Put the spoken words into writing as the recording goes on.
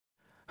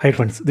Hi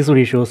friends, this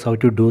video shows how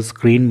to do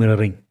screen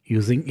mirroring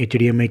using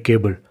HDMI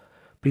cable.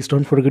 Please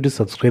don't forget to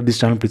subscribe this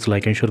channel. Please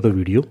like and share the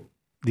video.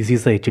 This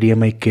is a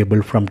HDMI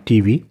cable from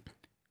TV.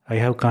 I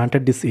have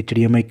connected this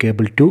HDMI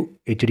cable to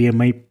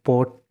HDMI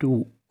port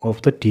 2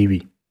 of the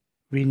TV.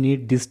 We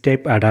need this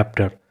type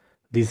adapter.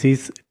 This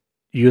is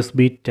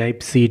USB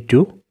type C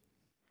to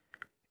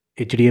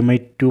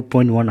HDMI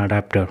 2.1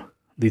 adapter.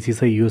 This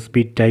is a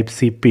USB type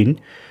C pin.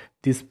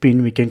 This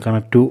pin we can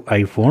connect to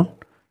iPhone.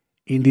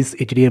 In this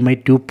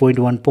HDMI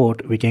 2.1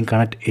 port, we can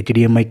connect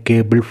HDMI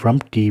cable from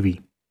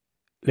TV.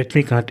 Let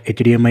me connect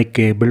HDMI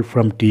cable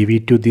from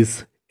TV to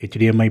this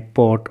HDMI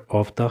port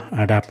of the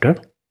adapter.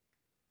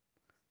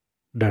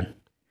 Done.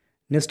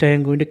 Next, I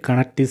am going to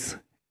connect this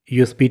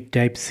USB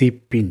type C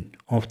pin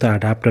of the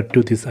adapter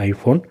to this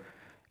iPhone.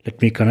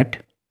 Let me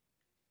connect.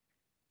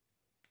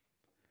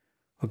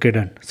 Okay,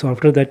 done. So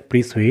after that,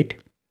 please wait.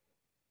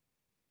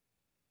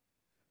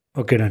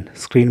 Okay, done.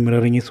 Screen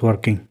mirroring is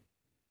working.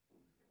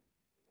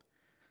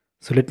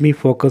 So let me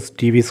focus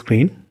TV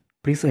screen.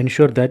 Please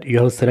ensure that you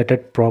have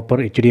selected proper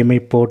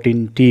HDMI port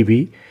in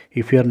TV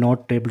if you are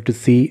not able to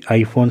see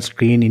iPhone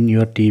screen in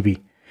your TV.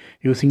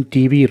 Using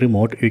TV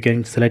remote, you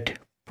can select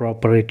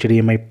proper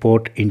HDMI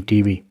port in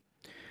TV.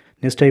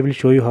 Next, I will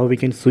show you how we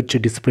can switch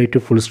display to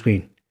full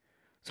screen.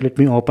 So let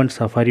me open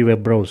Safari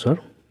web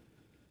browser.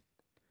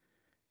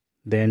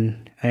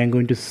 Then I am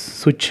going to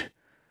switch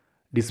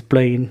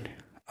display in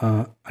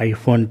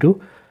iPhone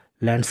to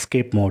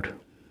landscape mode.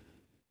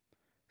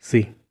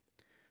 See.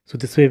 So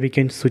this way we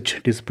can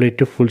switch display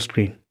to full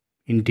screen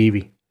in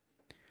TV.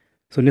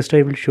 So next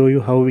I will show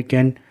you how we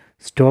can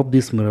stop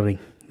this mirroring.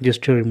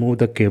 Just to remove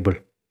the cable.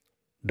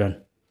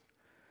 Done.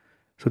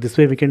 So this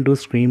way we can do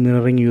screen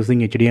mirroring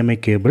using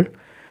HDMI cable.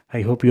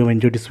 I hope you have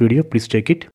enjoyed this video. Please check it.